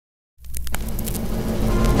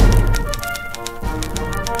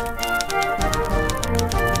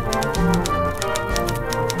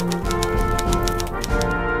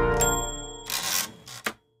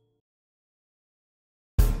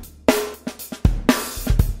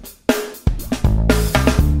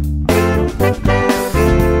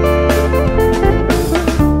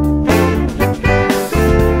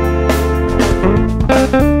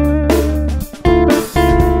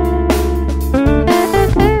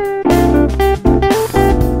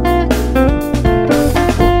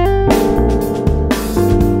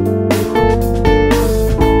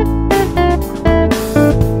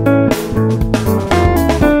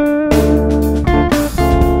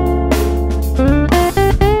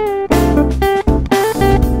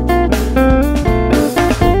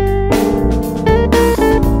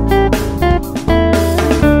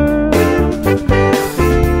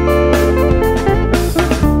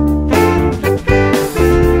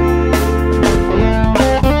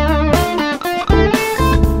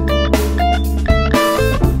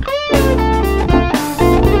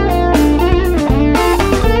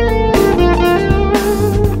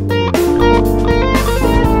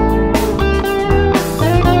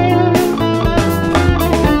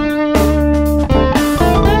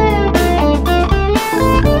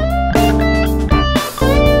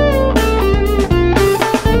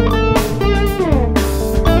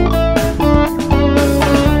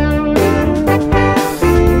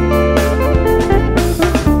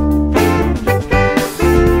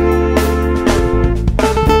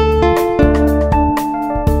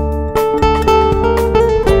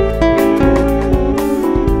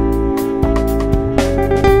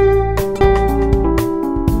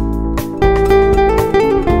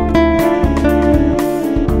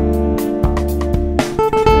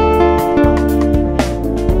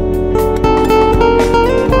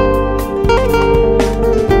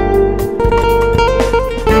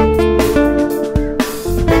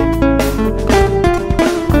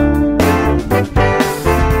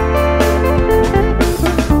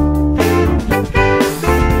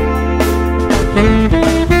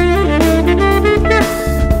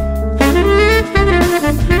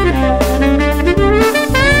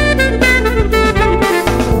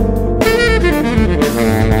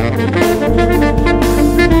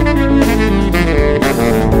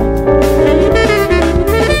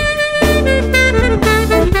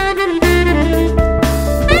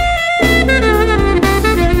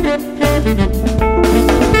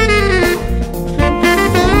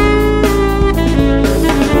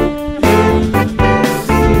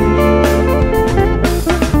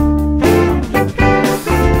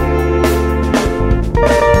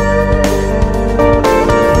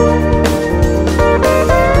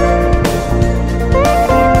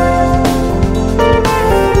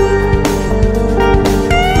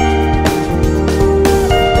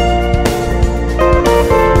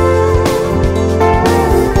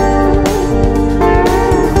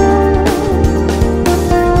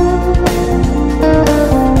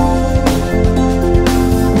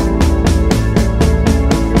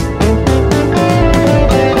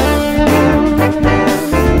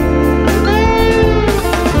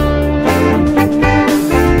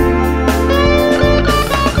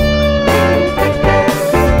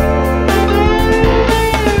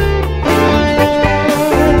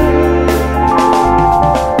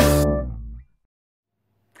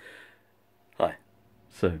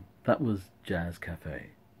So that was Jazz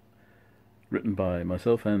Cafe, written by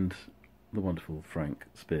myself and the wonderful Frank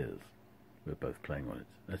Spears. We're both playing on it,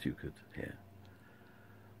 as you could hear.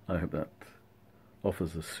 I hope that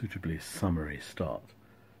offers a suitably summary start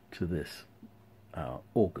to this, our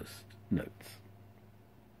August notes.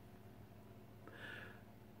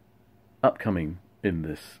 Upcoming in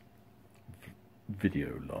this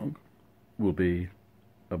video log will be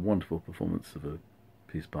a wonderful performance of a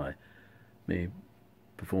piece by me,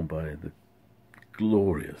 performed by the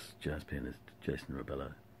glorious jazz pianist Jason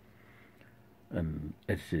Rebello, an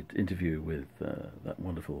edited interview with that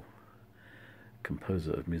wonderful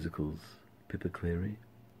composer of musicals Pippa Cleary,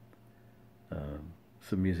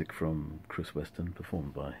 some music from Chris Weston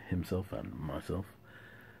performed by himself and myself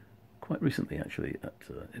quite recently actually at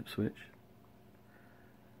Ipswich,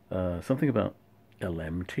 something about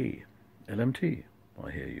LMT. LMT,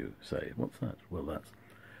 I hear you say. What's that? Well, that's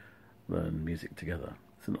Learn Music Together.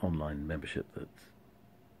 It's an online membership that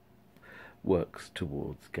works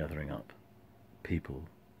towards gathering up people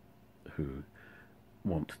who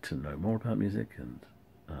want to know more about music and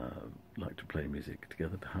like to play music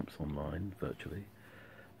together, perhaps online, virtually,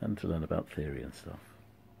 and to learn about theory and stuff.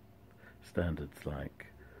 Standards like,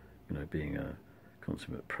 being a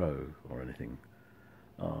consummate pro or anything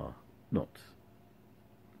are not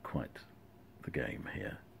quite the game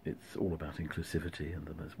here. It's all about inclusivity and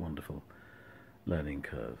the most wonderful learning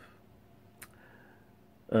curve.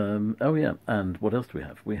 Oh yeah, and what else do we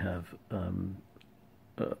have? We have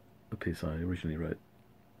a piece I originally wrote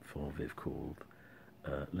for Viv called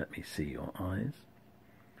Let Me See Your Eyes.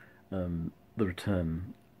 The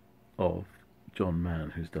return of John Mann,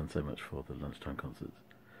 who's done so much for the lunchtime concerts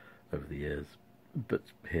over the years, but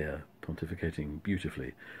here pontificating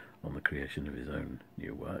beautifully on the creation of his own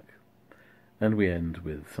new work. And we end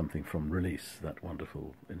with something from Release, that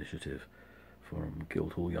wonderful initiative from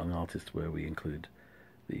Guildhall Young Artists, where we include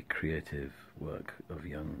the creative work of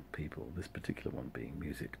young people, this particular one being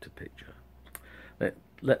music to picture.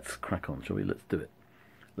 Let's crack on, shall we? Let's do it.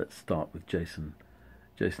 Let's start with Jason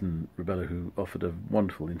Rebello, who offered a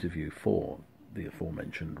wonderful interview for the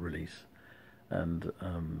aforementioned Release, and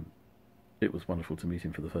it was wonderful to meet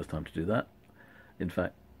him for the first time to do that. In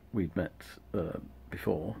fact, we'd met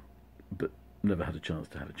before, but never had a chance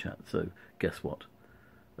to have a chat. So guess what?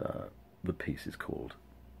 The piece is called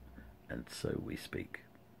And So We Speak.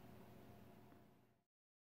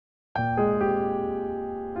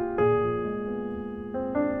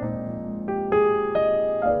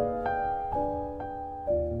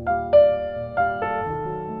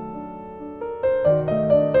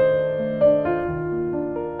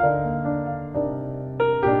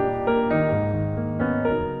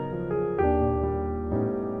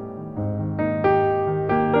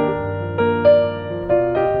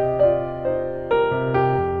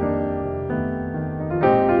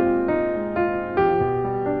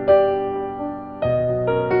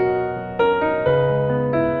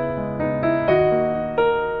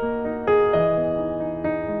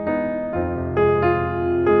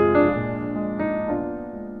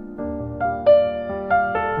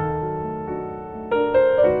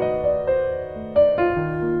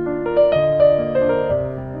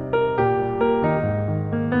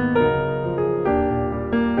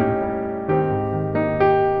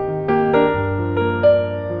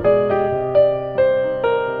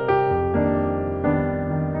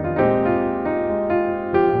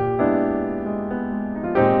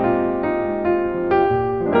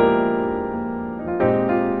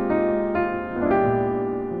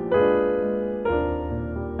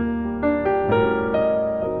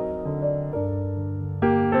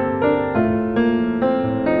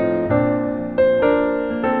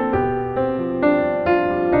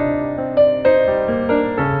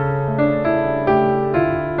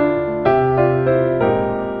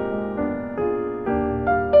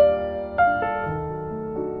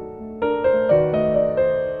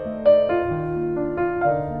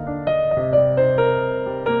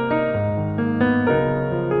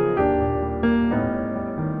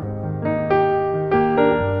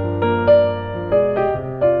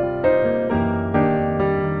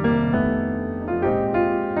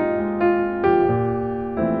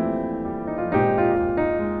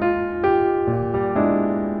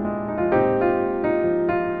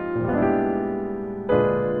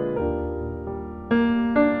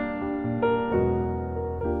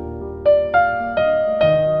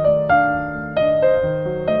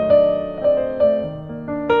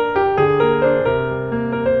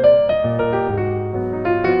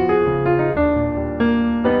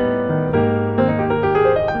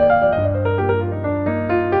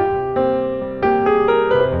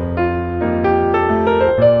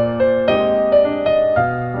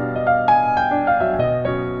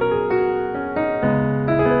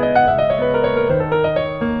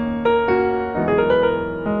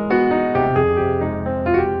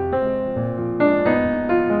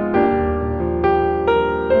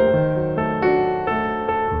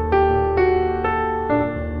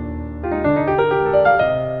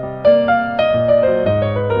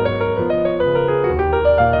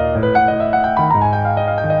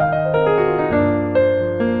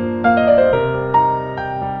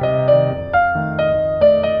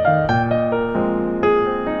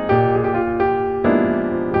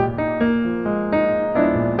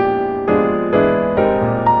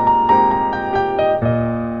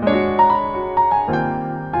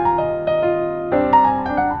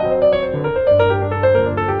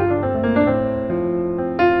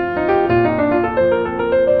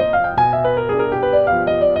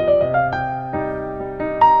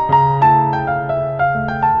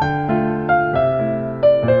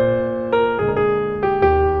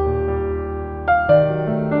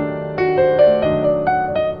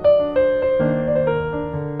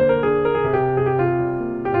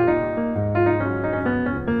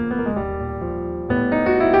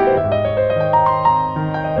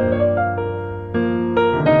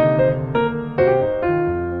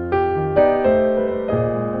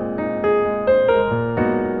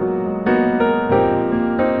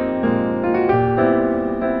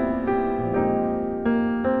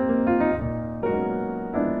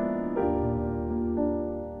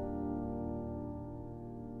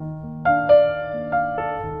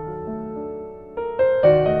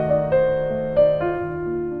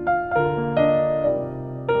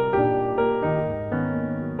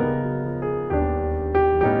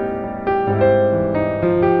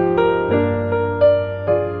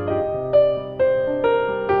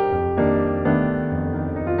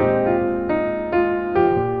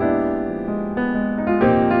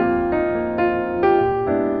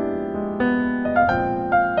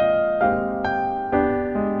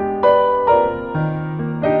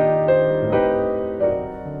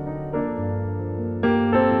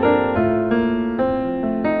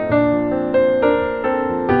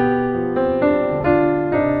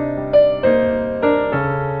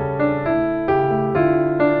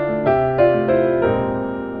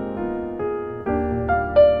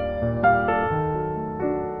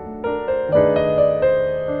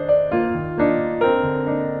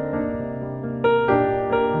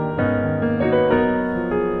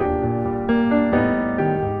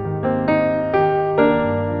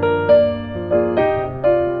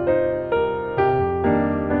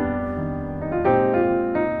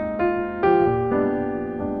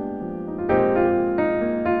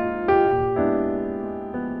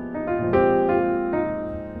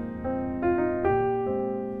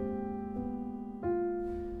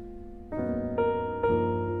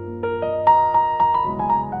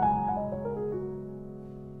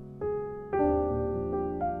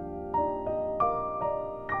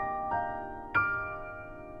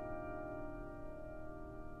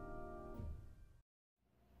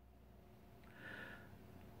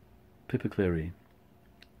 Pippa Cleary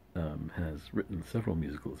has written several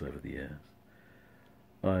musicals over the years.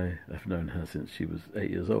 I have known her since she was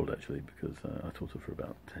 8 years old, actually, because I taught her for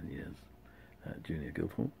about 10 years at Junior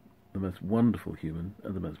Guildhall. The most wonderful human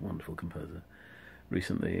and the most wonderful composer.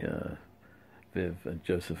 Recently, Viv and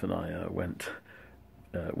Joseph and I went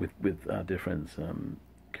with our dear friends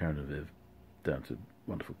Karen and Viv down to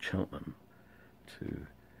wonderful Cheltenham to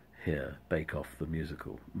hear Bake Off the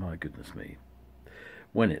musical. My goodness me.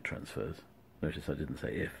 When it transfers, notice I didn't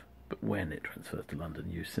say if, but when it transfers to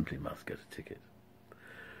London, you simply must get a ticket.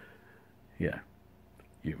 Yeah,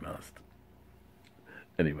 you must.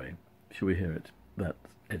 Anyway, shall we hear it? That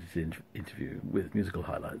edited interview with musical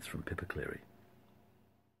highlights from Pippa Cleary.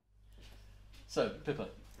 So, Pippa.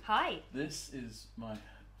 Hi. This is my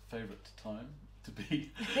favourite time to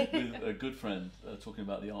be with a good friend talking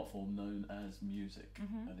about the art form known as music,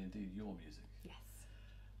 and indeed your music. Yes.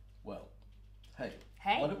 Well, hey.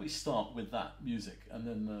 Hey. Why don't we start with that music, and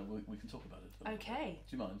then we can talk about it. Okay.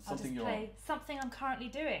 Do you mind? I'll Something just play something I'm currently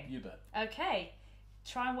doing. You bet. Okay.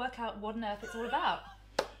 Try and work out what on earth it's all about.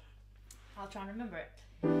 I'll try and remember it.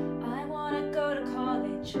 I want to go to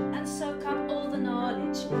college and soak up all the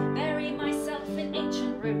knowledge, bury myself in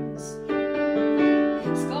ancient ruins.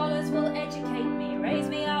 Scholars will educate me, raise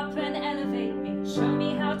me up and elevate me, show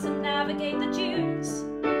me how to navigate the dunes,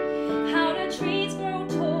 how do trees grow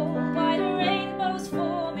tall, why do rainbows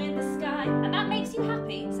form in the sky, and that makes you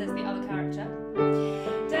happy, says the other character.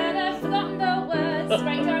 Dad, I've forgotten the words,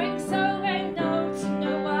 great going so great, no to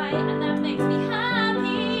know why, and that makes me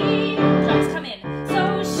happy. Drums come in.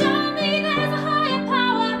 So show me there's a higher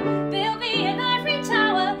power, build me an ivory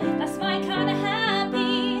tower, that's my kind of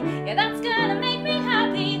happy, yeah, that's gonna make me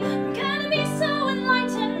happy. I'm gonna be so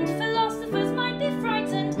enlightened, philosophers might be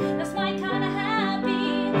frightened, that's my kind of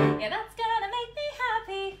happy, yeah, that's gonna make me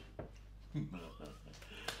happy.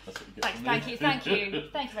 That's what you get from me.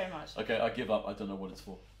 Thank you very much. Okay, I give up. I don't know what it's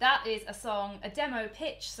for. That is a song, a demo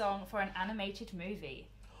pitch song for an animated movie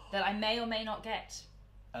that I may or may not get.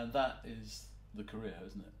 And that is the career,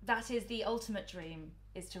 isn't it? That is the ultimate dream,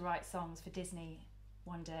 is to write songs for Disney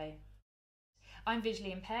one day. I'm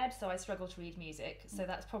visually impaired, so I struggle to read music, so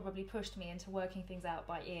that's probably pushed me into working things out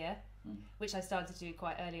by ear, which I started to do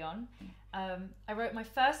quite early on. I wrote my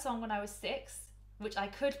first song when I was 6, which I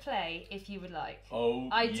could play if you would like. Oh,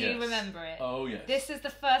 I do remember it. Oh, yes. This is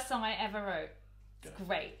the first song I ever wrote. It's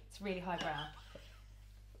great. It's really highbrow.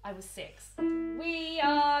 I was 6. We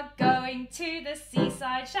are going to the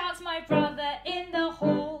seaside, shouts my brother in the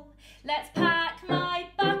hall. Let's pack my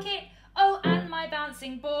bucket, oh, and my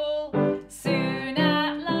bouncing ball. Soon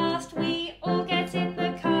at last we all get in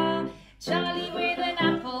the car. Charlie with an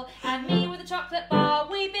apple and me with a chocolate bar.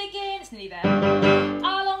 We begin, it's nearly there,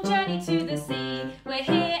 our long journey to the sea. We're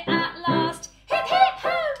here at last, hip hip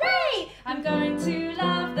hooray! I'm going to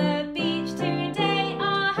love the beach today.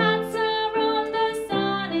 Our hats are on, the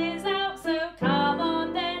sun is out, so come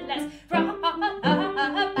on then, let's rock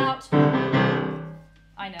about.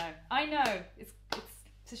 I know, it's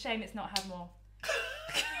a shame it's not had more.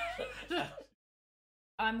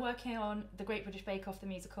 I'm working on The Great British Bake Off the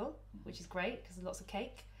musical, which is great because there's lots of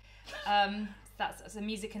cake. That's the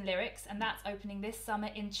music and lyrics, and that's opening this summer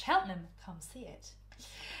in Cheltenham. Come see it.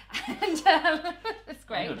 And it's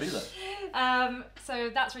great. I'm gonna be there. So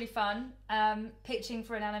that's really fun. Pitching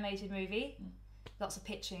for an animated movie. Lots of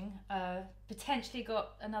pitching. Potentially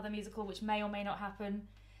got another musical which may or may not happen.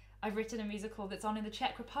 I've written a musical that's on in the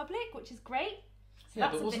Czech Republic, which is great. So Yeah,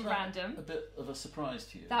 that's but a bit random. A bit of a surprise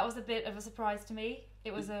to you. That was a bit of a surprise to me.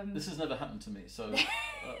 It was This has never happened to me, so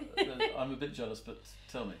I'm a bit jealous. But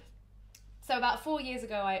tell me. So about 4 years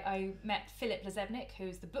ago, I met Philip Lazebnik,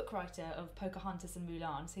 who's the book writer of Pocahontas and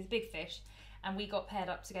Mulan. So he's a big fish, and we got paired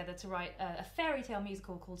up together to write a fairy tale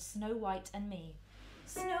musical called Snow White and Me.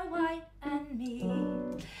 Snow White and Me.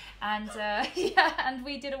 And and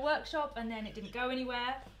we did a workshop, and then it didn't go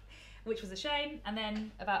anywhere, which was a shame. And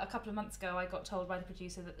then about a couple of months ago, I got told by the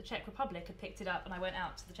producer that the Czech Republic had picked it up, and I went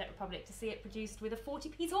out to the Czech Republic to see it produced with a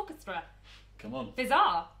 40-piece orchestra. Come on.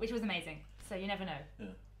 Bizarre, which was amazing. So you never know. Yeah.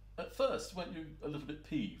 At first, weren't you a little bit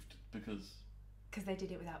peeved because they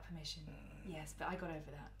did it without permission? Yes, but I got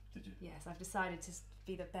over that. Did you? Yes, I've decided to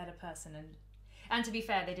be the better person, and to be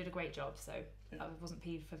fair, they did a great job, so I wasn't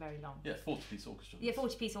peeved for very long. Yeah, 40-piece orchestra. Yeah,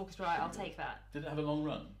 40-piece orchestra, I'll take that. Did it have a long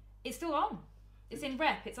run? It's still on. It's in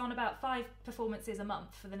rep. It's on about 5 performances a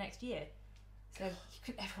month for the next year. So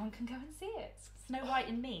everyone can go and see it. Snow White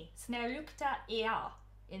and Me. Snelukta Ea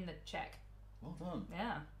in the Czech. Well done.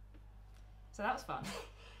 Yeah. So that was fun.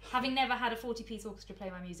 Having never had a 40-piece orchestra play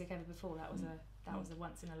my music ever before, that was a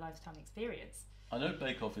once in a lifetime experience. I know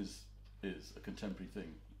Bake Off is a contemporary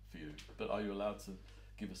thing for you. But are you allowed to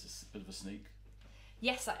give us a bit of a sneak?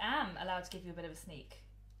 Yes, I am allowed to give you a bit of a sneak.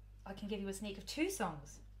 I can give you a sneak of 2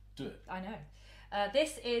 songs. Do it. I know.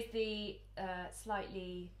 This is the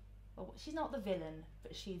slightly... Well, she's not the villain,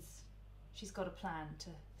 but she's got a plan to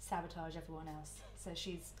sabotage everyone else. So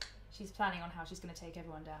she's planning on how she's going to take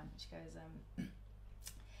everyone down. She goes,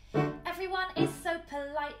 everyone is so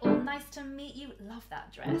polite, all nice to meet you. Love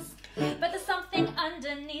that dress. But there's something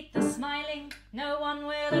underneath the smiling no one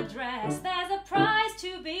will address. There's a prize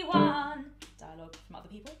to be won. Dialogue from other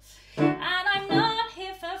people. And I'm not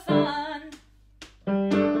here for fun.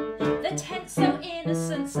 The tent's so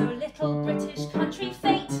innocent, so little British country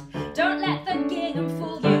fate. Don't let the gingham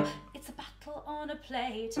fool you. It's a battle on a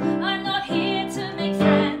plate. I'm not here to make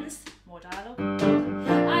friends. More dialogue.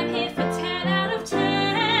 I'm here for 10 out of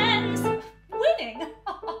 10s. Winning.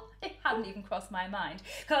 It hadn't even crossed my mind.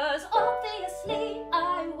 'Cause obviously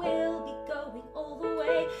I will be going all the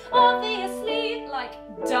way. Obviously, like,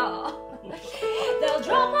 duh. They'll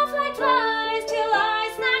drop off like flies till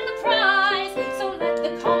I snag the prize. So let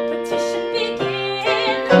the competition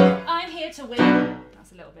begin. I'm here to win.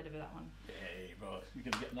 That's a little bit of that one. Yay, right. You're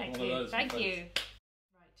going to get another Thank one you. of those. Thank you.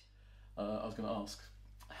 Right. I was going to ask,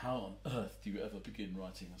 how on earth do you ever begin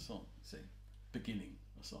writing a song? See, beginning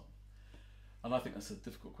a song. And I think that's a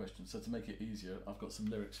difficult question. So to make it easier, I've got some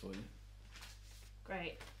lyrics for you.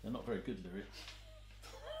 Great. They're not very good lyrics.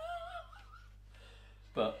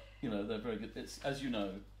 But, you know, they're very good. It's, as you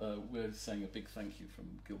know, we're saying a big thank you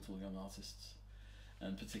from Guildhall Young Artists,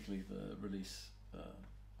 and particularly the release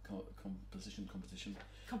composition competition.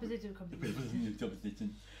 Compositive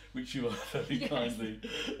competition. Which you are very Yes. kindly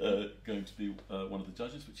going to be one of the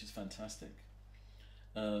judges, which is fantastic.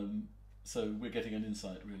 So we're getting an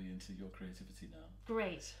insight really into your creativity now.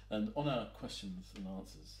 Great. And on our questions and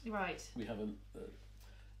answers, Right. we have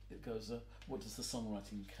it goes, what does the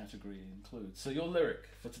songwriting category include? So your lyric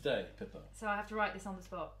for today, Pippa. So I have to write this on the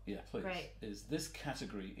spot. Yeah, please. Great. Is this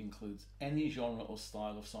category includes any genre or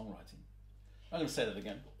style of songwriting? I'm going to say that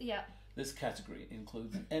again. Yeah. This category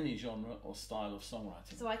includes any genre or style of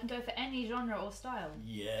songwriting. So I can go for any genre or style.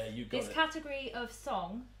 Yeah, you got This it. category of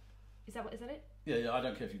song, is that it? Yeah, I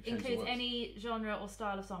don't care if you change the Includes words. any genre or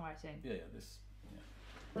style of songwriting. Yeah, this. Yeah.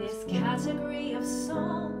 This category of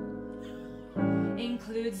song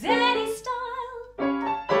includes any style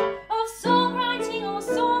of songwriting or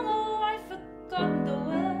song, or I've forgotten the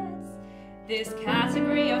words. This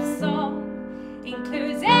category of song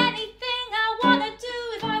includes anything I wanna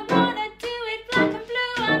do. If I wanna do it black and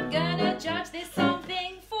blue, I'm gonna judge this song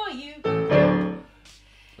thing for you.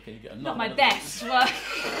 Okay, you get another Not my one of best those. work.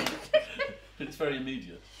 But it's very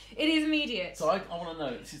immediate. It is immediate. So I want to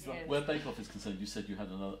know, this is Yes. where Bake Off is concerned, you said you had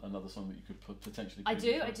another song that you could potentially I preview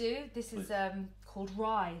do. for us. This is Please. called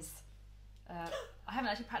Rise. I haven't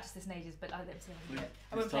actually practiced this in ages, but let me see if I can do it.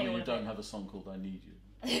 I Please won't tell play me all you of don't it. have a song called I Need You.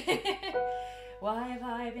 Why have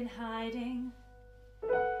I been hiding?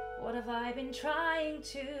 What have I been trying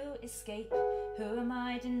to escape? Who am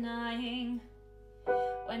I denying?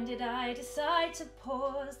 When did I decide to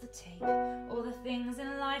pause the tape? All the things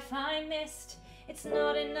in life I missed. It's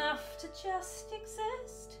not enough to just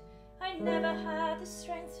exist. I never had the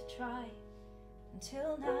strength to try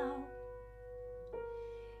until now.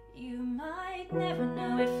 You might never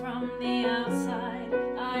know it from the outside.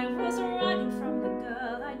 I was running from the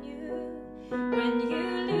girl I knew. When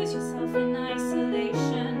you lose yourself in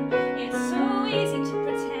isolation, it's so easy to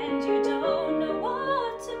pretend you don't know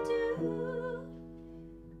what to do.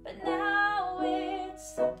 But now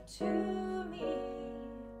it's up to me.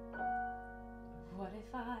 What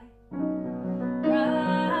if I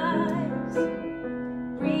rise,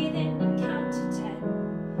 breathe in and count to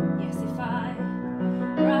 10? Yes, if I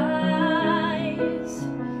rise,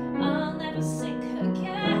 I'll never sink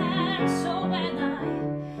again. So when I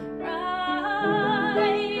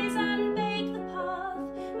rise and bake the path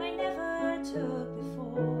I never took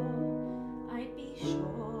before, I'd be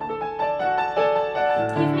sure.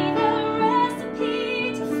 Give me the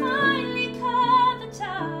recipe to finally cut the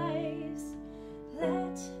ties.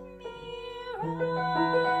 Let me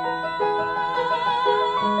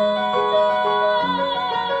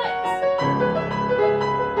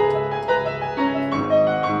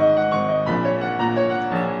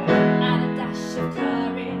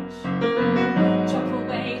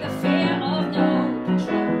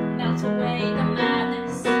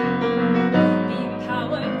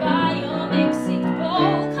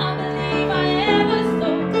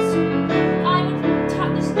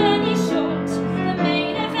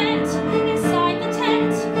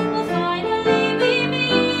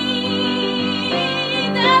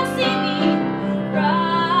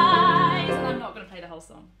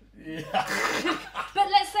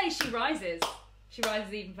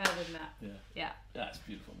better than that. Yeah. Yeah. Yeah, it's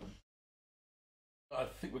beautiful, man. I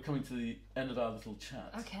think we're coming to the end of our little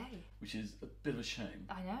chat. Okay. Which is a bit of a shame.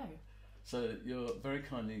 I know. So you're very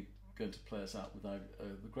kindly going to play us out with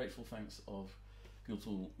the grateful thanks of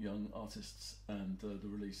Guildhall Young Artists and the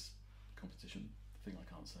release competition thing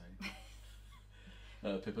I can't say.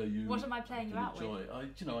 Pippa, you. What am I playing you out with? I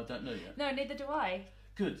don't know yet. No, neither do I.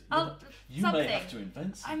 Good. You something. may have to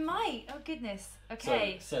invent something. I might. Oh goodness.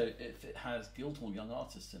 Okay. So if it has Guildhall Young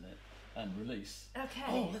Artists in it and release. Okay.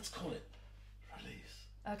 Oh, let's call it release.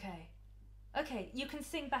 Okay. Okay. You can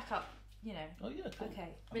sing back up. You know. Oh yeah. Cool. Okay.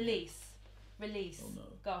 Release. Release. Oh no.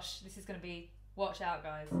 Gosh, this is going to be. Watch out,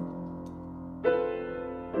 guys.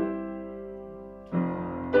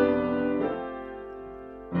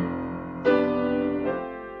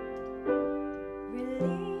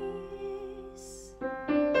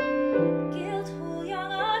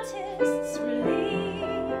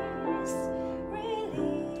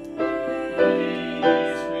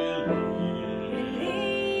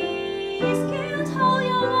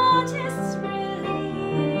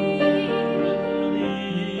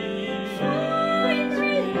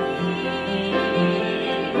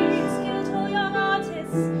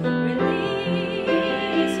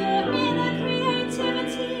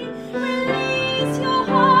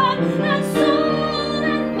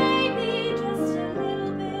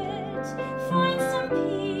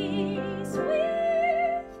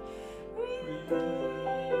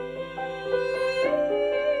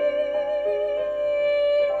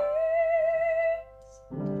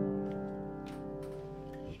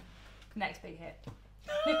 Next big hit.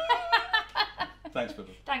 Thanks,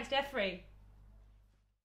 Pippa. Thanks, Jeffrey.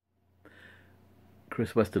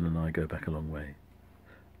 Chris Weston and I go back a long way.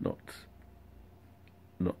 Not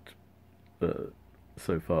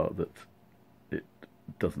so far that it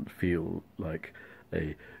doesn't feel like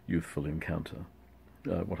a youthful encounter.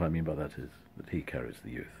 What I mean by that is that he carries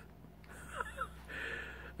the youth.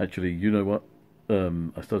 Actually, you know what?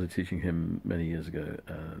 I started teaching him many years ago,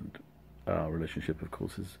 and our relationship, of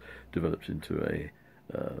course, has developed into a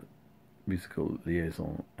musical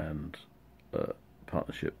liaison and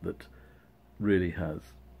partnership that really has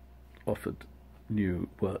offered new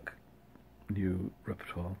work, new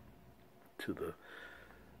repertoire to the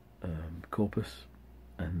corpus,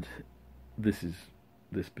 and this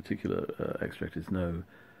particular extract is no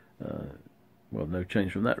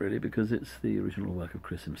change from that really, because it's the original work of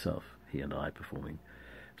Chris himself, he and I performing.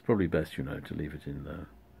 It's probably best, to leave it in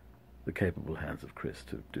the capable hands of Chris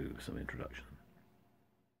to do some introduction.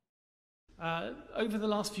 Over the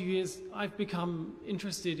last few years, I've become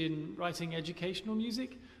interested in writing educational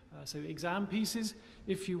music, so exam pieces,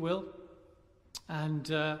 if you will. And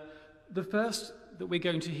the first that we're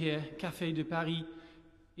going to hear, Café de Paris,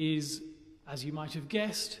 is, as you might have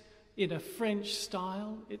guessed, in a French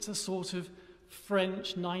style. It's a sort of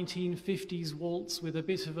French 1950s waltz with a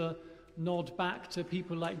bit of a nod back to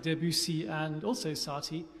people like Debussy and also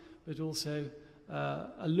Satie, but also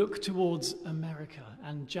a look towards America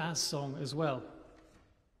and jazz song as well.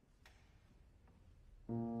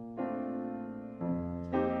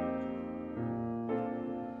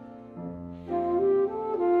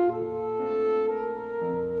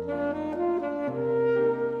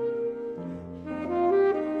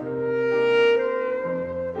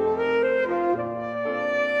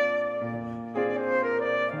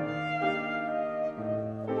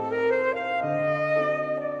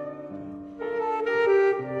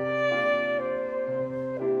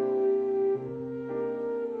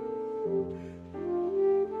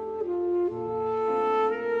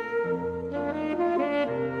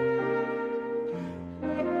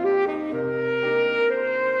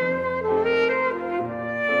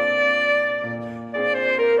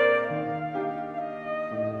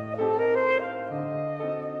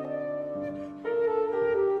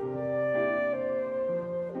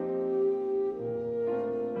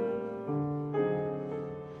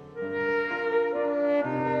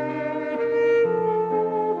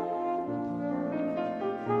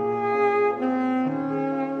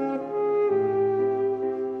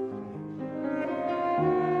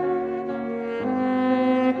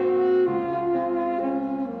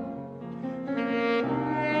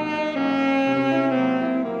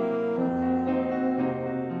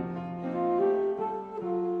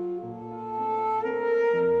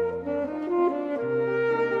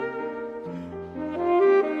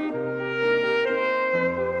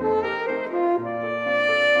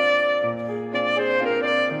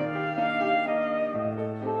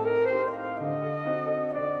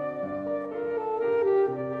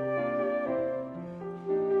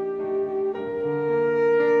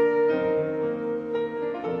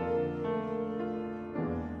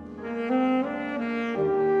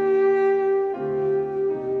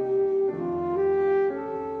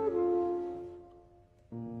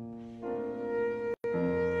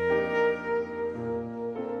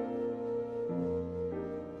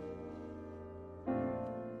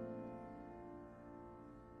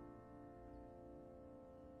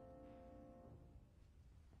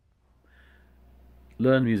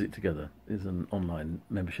 Learn Music Together is an online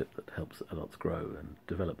membership that helps adults grow and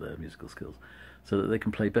develop their musical skills so that they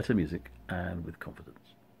can play better music and with confidence.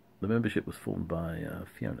 The membership was formed by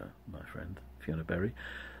Fiona, my friend, Fiona Berry,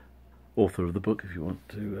 author of the book, if you want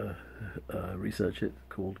to research it,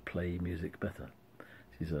 called Play Music Better.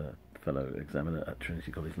 She's a fellow examiner at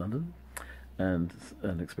Trinity College London and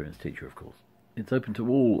an experienced teacher, of course. It's open to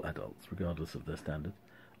all adults, regardless of their standard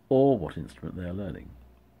or what instrument they are learning.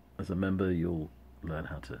 As a member, you'll learn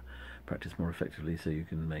how to practice more effectively so you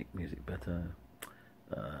can make music better,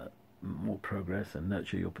 more progress, and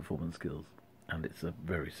nurture your performance skills. And it's a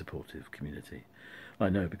very supportive community. I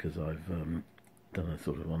know because I've done a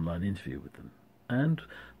sort of online interview with them and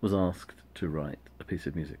was asked to write a piece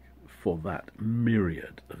of music for that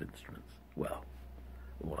myriad of instruments. Well,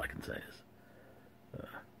 all I can say is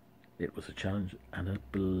it was a challenge and a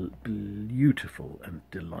beautiful and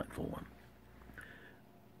delightful one.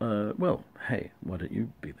 Well, hey, why don't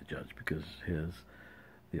you be the judge, because here's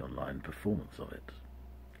the online performance of it.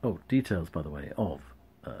 Oh, details, by the way, of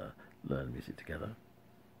Learn Music Together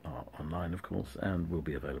are online, of course, and will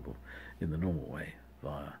be available in the normal way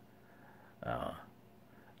via our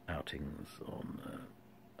outings on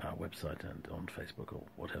our website and on Facebook or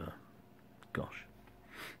whatever. Gosh,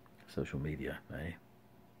 social media, eh?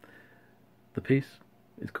 The piece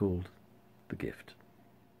is called The Gift.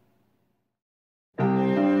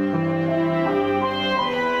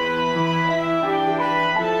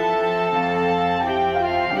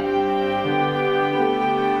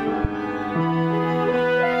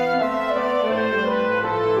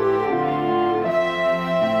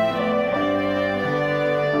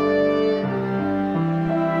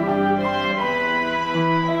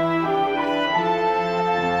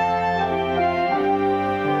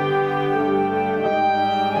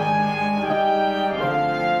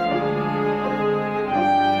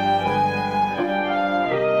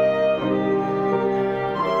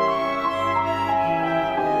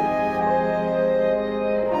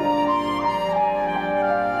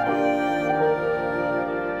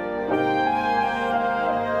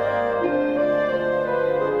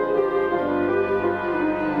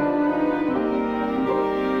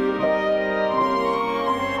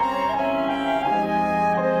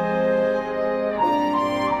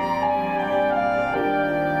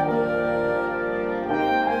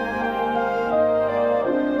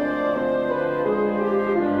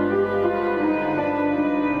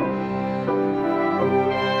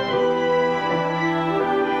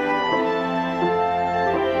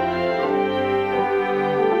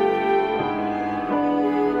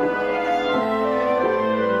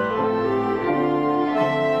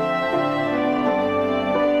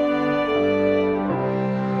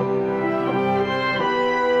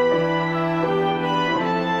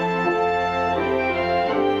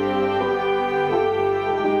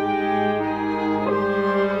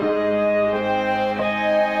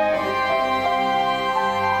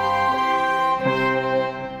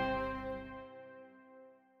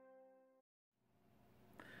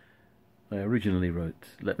 I originally wrote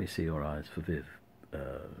Let Me See Your Eyes for Viv,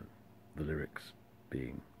 the lyrics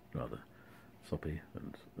being rather soppy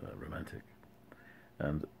and romantic.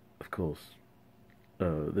 And, of course,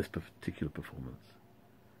 this particular performance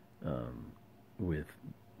with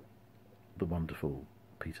the wonderful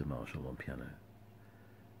Peter Marshall on piano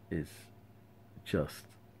is just,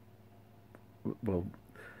 well,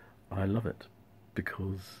 I love it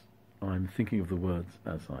because I'm thinking of the words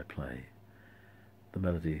as I play. The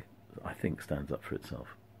melody, I think, stands up for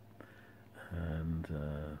itself. And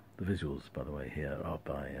the visuals, by the way, here are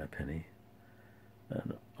by Penny.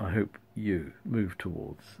 And I hope you move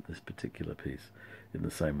towards this particular piece in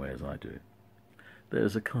the same way as I do.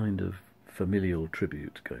 There's a kind of familial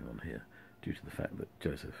tribute going on here due to the fact that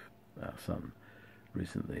Joseph, our son,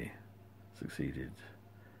 recently succeeded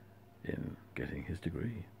in getting his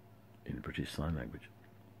degree in British Sign Language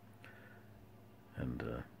and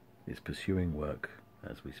is pursuing work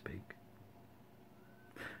as we speak.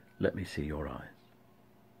 Let me see your eyes.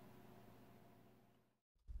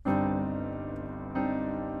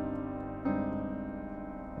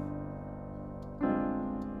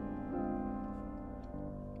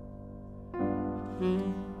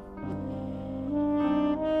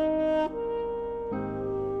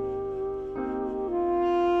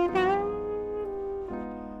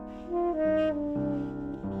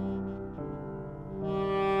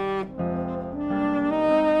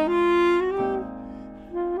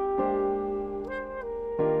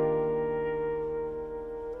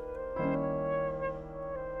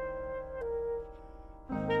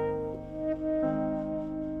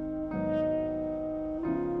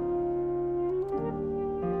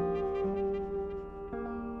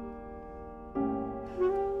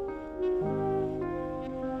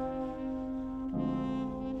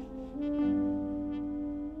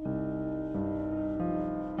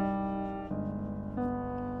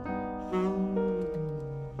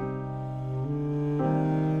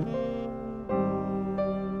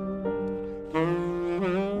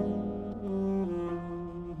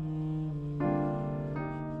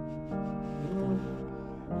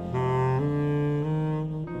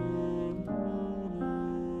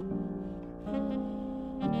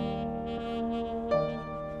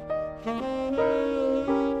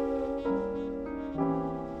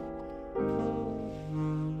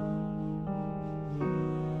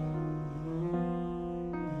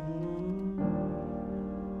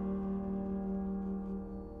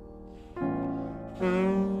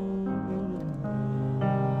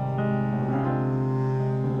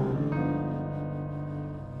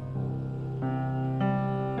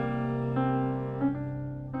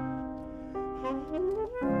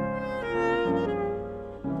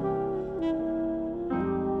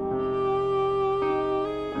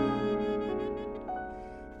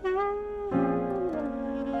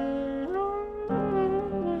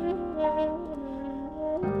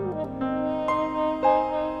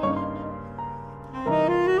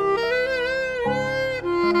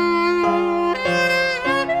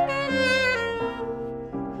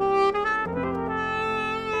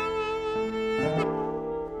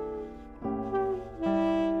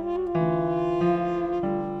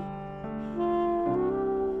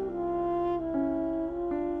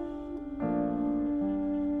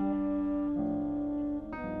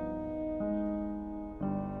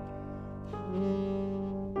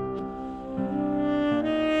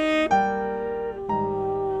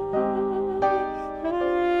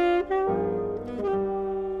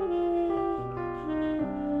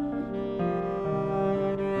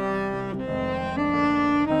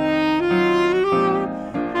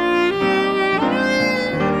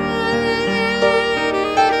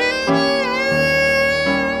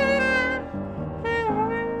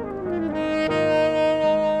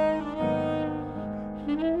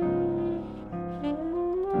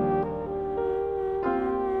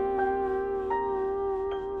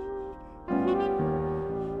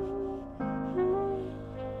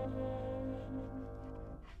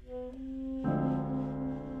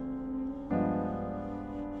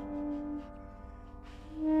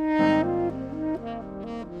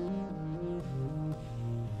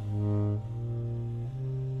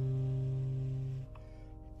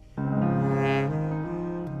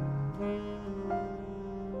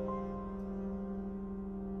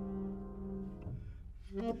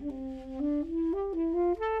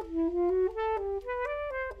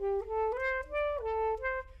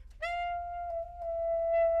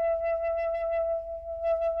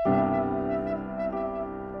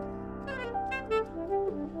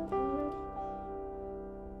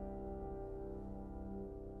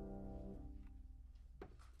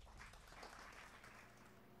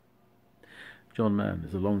 John Mann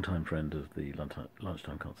is a long-time friend of the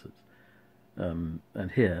lunchtime concerts.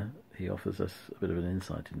 And here he offers us a bit of an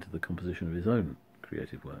insight into the composition of his own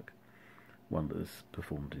creative work, one that was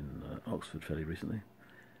performed in Oxford fairly recently.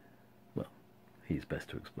 Well, he's best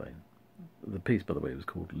to explain. The piece, by the way, was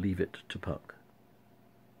called Leave It to Puck.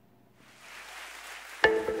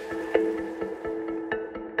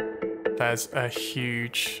 There's a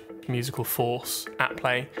huge musical force at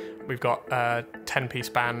play. We've got a 10-piece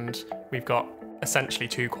band, we've got essentially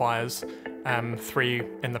 2 choirs, 3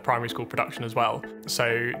 in the primary school production as well.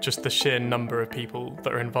 So just the sheer number of people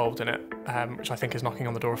that are involved in it, which I think is knocking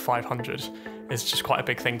on the door of 500, is just quite a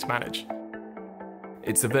big thing to manage.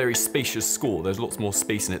 It's a very spacious score. There's lots more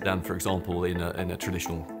space in it than, for example, in a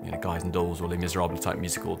traditional, Guys and Dolls or Les Miserables type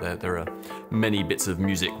musical. There are many bits of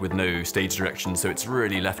music with no stage direction, so it's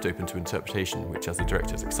really left open to interpretation, which as a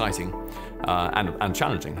director is exciting and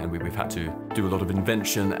challenging. And we've had to do a lot of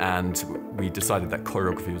invention, and we decided that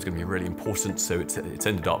choreography was going to be really important, so it's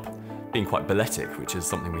ended up being quite balletic, which is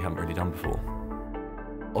something we haven't really done before.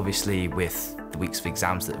 Obviously, with the weeks of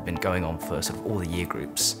exams that have been going on for sort of all the year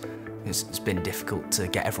groups, it's been difficult to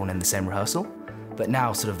get everyone in the same rehearsal, but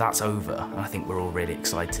now sort of that's over, and I think we're all really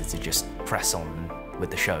excited to just press on with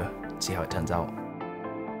the show, see how it turns out.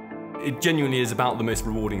 It genuinely is about the most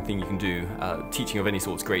rewarding thing you can do. Teaching of any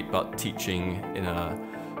sort's great, but teaching in a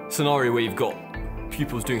scenario where you've got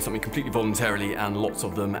pupils doing something completely voluntarily and lots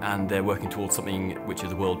of them, and they're working towards something which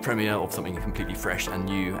is a world premiere of something completely fresh and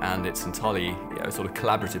new, and it's entirely a sort of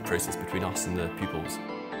collaborative process between us and the pupils.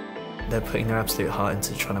 They're putting their absolute heart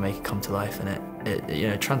into trying to make it come to life, and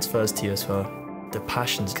it transfers to you as well. The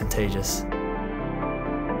passion's contagious.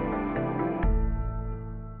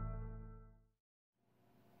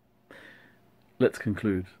 Let's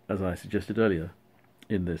conclude, as I suggested earlier,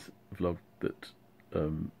 in this vlog, that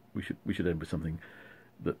we should end with something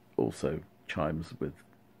that also chimes with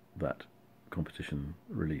that competition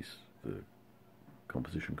release, the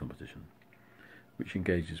composition competition, which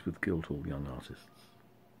engages with Guildhall young artists.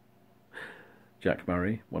 Jack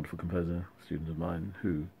Murray, wonderful composer, student of mine,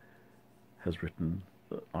 who has written,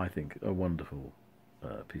 I think, a wonderful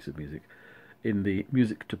piece of music in the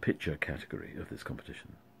music to picture category of this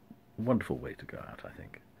competition. Wonderful way to go out, I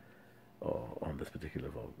think, on this particular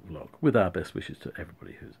vlog, with our best wishes to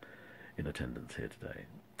everybody who's in attendance here today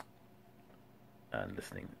and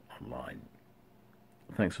listening online.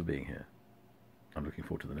 Thanks for being here. I'm looking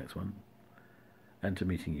forward to the next one, and to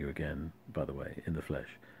meeting you again, by the way, in the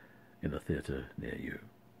flesh, in the theatre near you.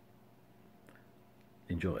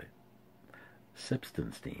 Enjoy.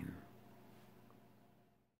 SEBSTENSTEIN.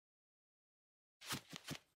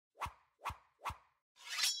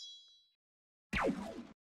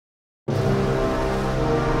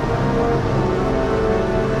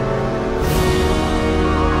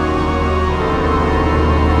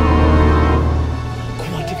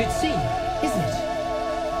 Quite a good scene, isn't it?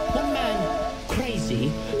 One man crazy,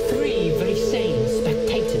 3 very sane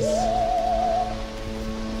spectators.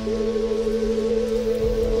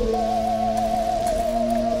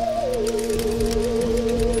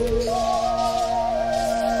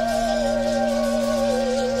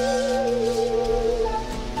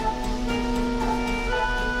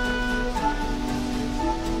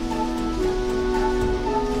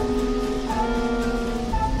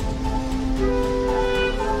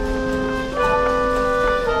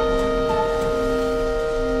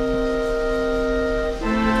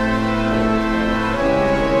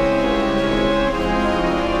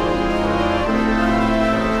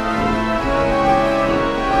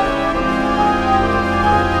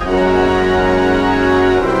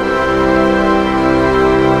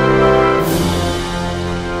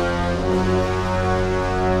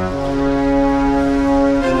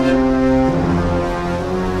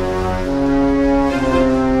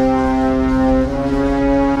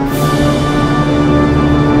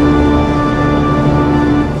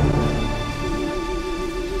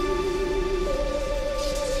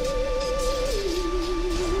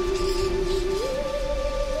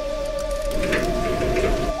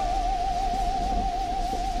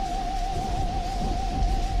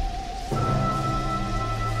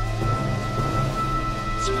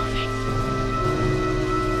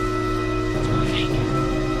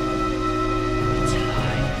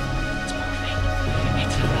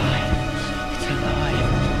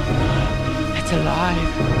 It's alive.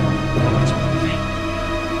 It's moving.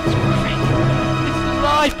 It's moving. It's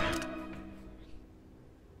alive.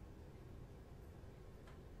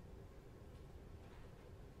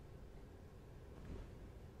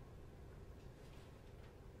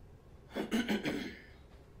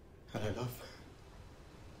 Hello, love.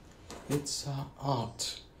 It's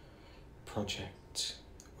art project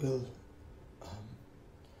will